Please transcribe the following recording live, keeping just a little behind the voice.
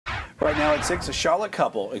Right now at 6, a Charlotte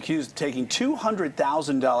couple accused of taking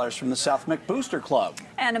 $200,000 from the South Meck Booster Club.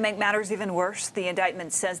 And to make matters even worse, the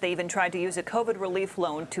indictment says they even tried to use a COVID relief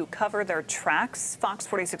loan to cover their tracks. Fox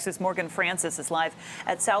 46's Morgan Francis is live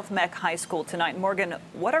at South Meck High School tonight. Morgan,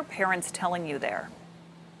 what are parents telling you there?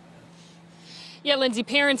 Yeah, Lindsay,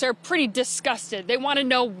 parents are pretty disgusted. They want to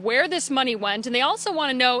know where this money went, and they also want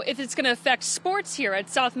to know if it's going to affect sports here at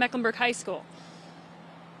South Mecklenburg High School.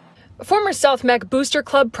 Former South Meck Booster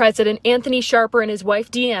Club president Anthony Sharper and his wife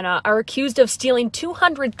Deanna are accused of stealing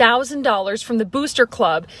 $200,000 from the Booster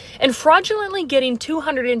Club and fraudulently getting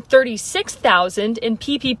 $236,000 in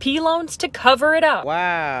PPP loans to cover it up.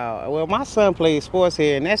 Wow. Well, my son plays sports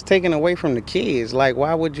here, and that's taken away from the kids. Like,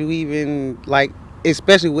 why would you even,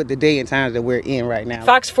 especially with the day and times that we're in right now.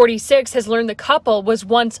 Fox 46 has learned the couple was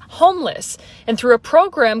once homeless, and through a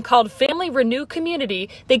program called Family Renew Community,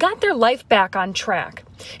 they got their life back on track.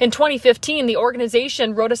 In 2015, the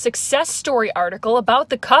organization wrote a success story article about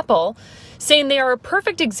the couple, saying they are a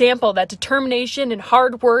perfect example that determination and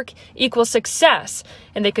hard work equals success,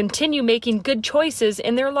 and they continue making good choices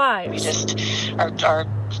in their lives. We just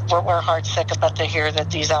we're heartsick about to hear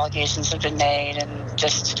that these allegations have been made, and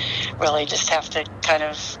just really just have to kind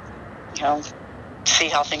of, see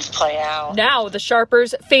how things play out. Now the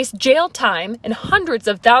Sharpers face jail time and hundreds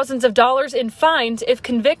of thousands of dollars in fines if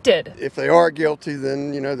convicted. If they are guilty,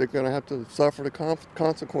 then, they're going to have to suffer the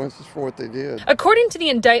consequences for what they did. According to the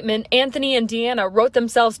indictment, Anthony and Deanna wrote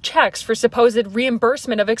themselves checks for supposed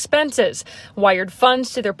reimbursement of expenses, wired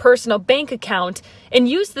funds to their personal bank account, and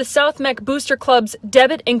used the South Meck Booster Club's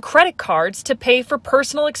debit and credit cards to pay for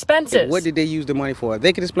personal expenses. What did they use the money for? If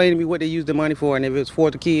they can explain to me what they used the money for, and if it's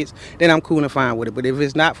for the kids, then I'm cool and fine with it. But if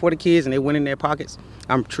it's not for the kids and they went in their pockets,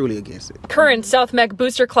 I'm truly against it. Current South Meck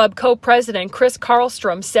Booster Club co-president Chris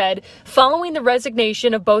Karlstrom said, following the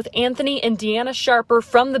resignation of both Anthony and Deanna Sharper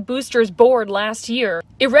from the Boosters board last year,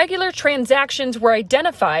 irregular transactions were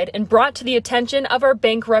identified and brought to the attention of our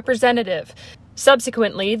bank representative.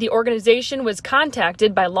 Subsequently, the organization was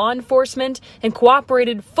contacted by law enforcement and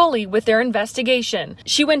cooperated fully with their investigation.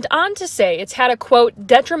 She went on to say it's had a, quote,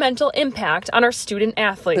 detrimental impact on our student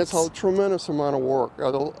athletes. It's a tremendous amount of work. A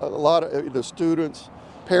lot of the students,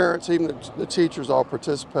 parents, even the teachers all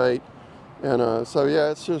participate. And so,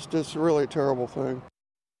 yeah, it's really a terrible thing.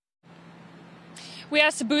 We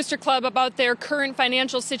asked the Booster Club about their current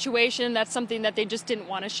financial situation. That's something that they just didn't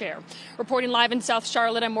want to share. Reporting live in South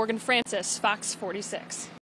Charlotte, I'm Morgan Francis, Fox 46.